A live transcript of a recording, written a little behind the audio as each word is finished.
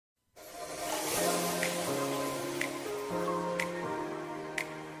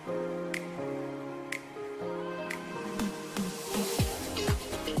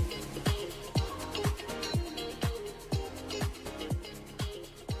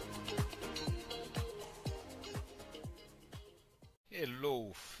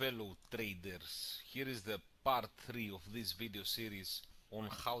fellow traders, here is the part 3 of this video series on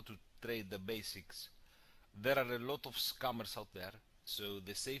how to trade the basics. There are a lot of scammers out there, so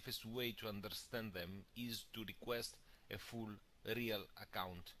the safest way to understand them is to request a full real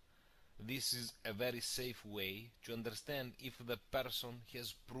account. This is a very safe way to understand if the person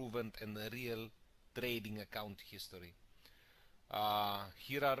has proven a real trading account history.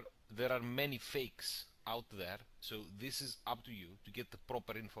 There are many fakes out there, so this is up to you to get the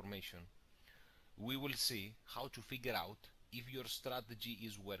proper information. We will see how to figure out if your strategy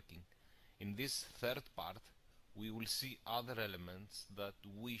is working. In this third part, we will see other elements that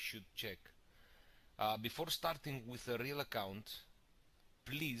we should check. Before starting with a real account,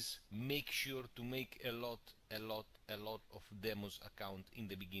 please make sure to make a lot of demos account in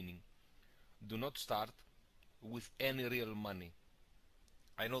the beginning. Do not start with any real money.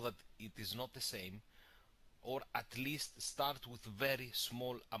 I know that it is not the same, or at least start with very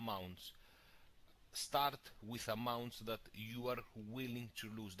small amounts. Start with amounts that you are willing to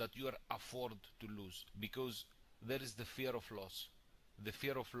lose, that you are afford to lose, because there is the fear of loss. The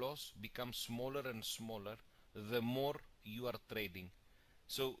fear of loss becomes smaller and smaller the more you are trading.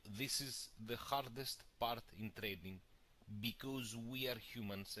 So this is the hardest part in trading, because we are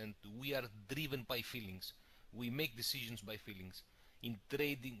humans and we are driven by feelings. We make decisions by feelings. In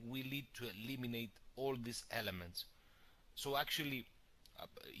trading, we need to eliminate all these elements. So actually,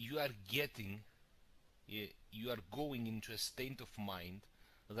 you are going into a state of mind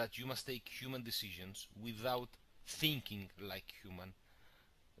that you must take human decisions without thinking like human.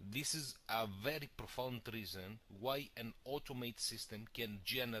 This is a very profound reason why an automate system can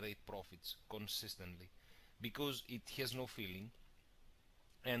generate profits consistently, because it has no feeling,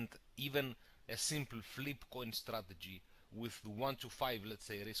 and even a simple flip coin strategy with 1 to 5, let's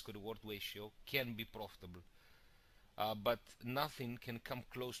say, risk reward ratio can be profitable. But nothing can come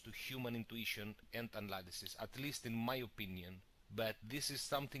close to human intuition and analysis, at least in my opinion. But this is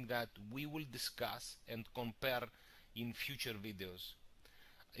something that we will discuss and compare in future videos.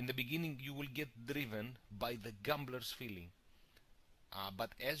 In the beginning, you will get driven by the gambler's feeling.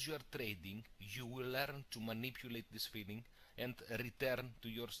 But as you are trading, you will learn to manipulate this feeling and return to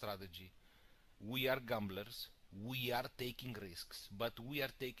your strategy. We are gamblers. We are taking risks, but we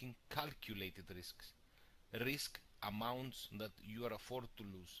are taking calculated risks. Risk amounts that you are afford to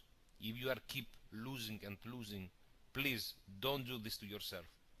lose. If you are keep losing and losing, please don't do this to yourself.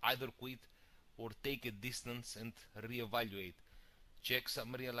 Either quit or take a distance and reevaluate. Check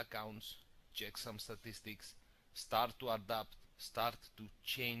some real accounts, check some statistics, start to adapt, start to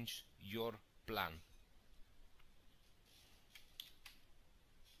change your plan.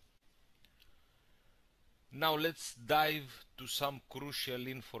 Now let's dive to some crucial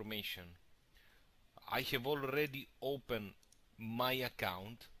information. I have already opened my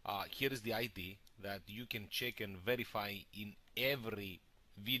account. Here is the ID that you can check and verify in every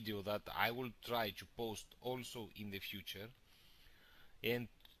video that I will try to post also in the future. And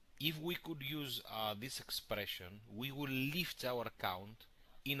if we could use this expression, we will lift our account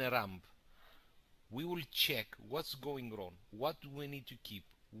in a ramp. We will check what's going wrong, what we need to keep,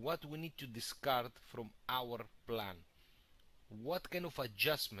 what we need to discard from our plan, what kind of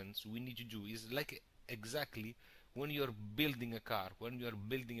adjustments we need to do. Is like exactly when you're building a car, when you're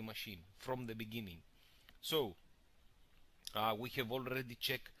building a machine from the beginning. So we have already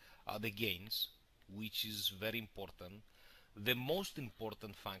checked the gains, which is very important. The most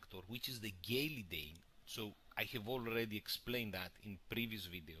important factor, which is the daily gain, so I have already explained that in previous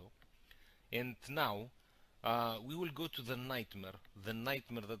video. And now we will go to the nightmare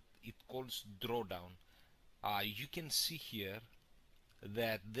that it calls drawdown. You can see here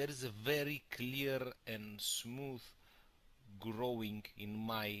that there is a very clear and smooth growing in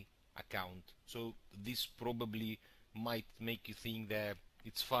my account. So this probably might make you think that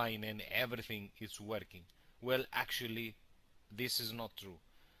it's fine and everything is working. Well, actually, this is not true.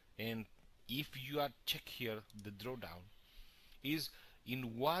 And if you are check here, the drawdown is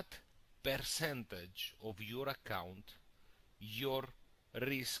in what percentage of your account your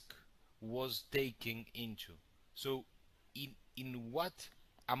risk was taken into. So in what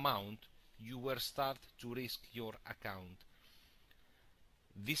amount you were start to risk your account.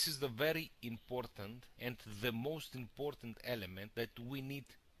 This is the very important and the most important element that we need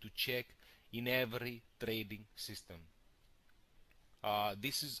to check in every trading system.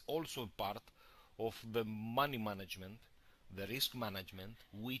 This is also part of the money management, the risk management,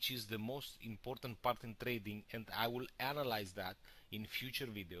 which is the most important part in trading, and I will analyze that in future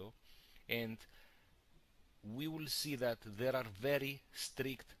video. And we will see that there are very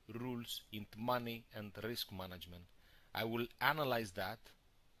strict rules in money and risk management. I will analyze that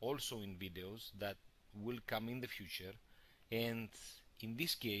also in videos that will come in the future, and in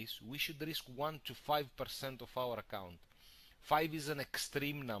this case we should risk 1 to 5% of our account. 5 is an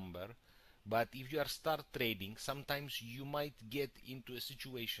extreme number, but if you are start trading, sometimes you might get into a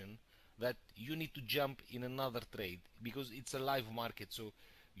situation that you need to jump in another trade because it's a live market, so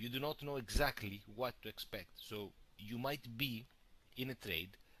you do not know exactly what to expect. So you might be in a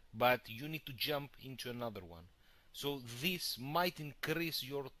trade, but you need to jump into another one. So this might increase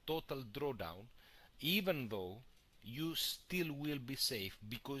your total drawdown, even though you still will be safe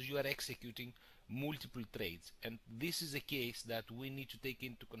because you are executing multiple trades, and this is a case that we need to take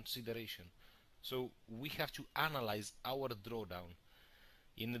into consideration. So we have to analyze our drawdown.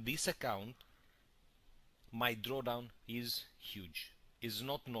 In this account, my drawdown is huge. It's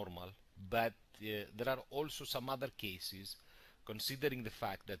not normal, but there are also some other cases, considering the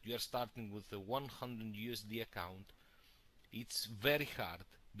fact that you are starting with a 100 USD account. It's very hard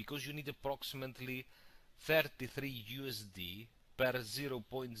because you need approximately 33 USD per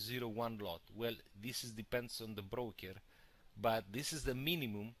 0.01 lot. Well, this is depends on the broker, but this is the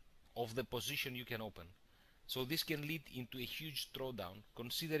minimum of the position you can open. So this can lead into a huge drawdown,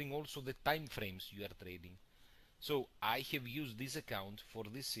 considering also the time frames you are trading. So I have used this account for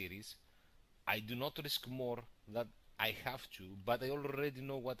this series. I do not risk more than I have to, but I already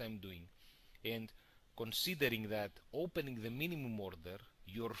know what I'm doing. And considering that opening the minimum order,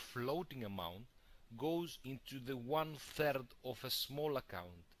 your floating amount goes into the 1/3 of a small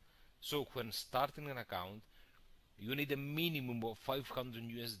account. So when starting an account, you need a minimum of 500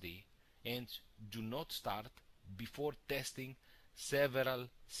 USD, and do not start before testing several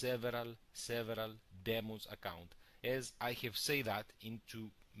demos account, as I have said that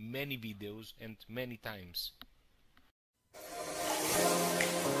into many videos and many times.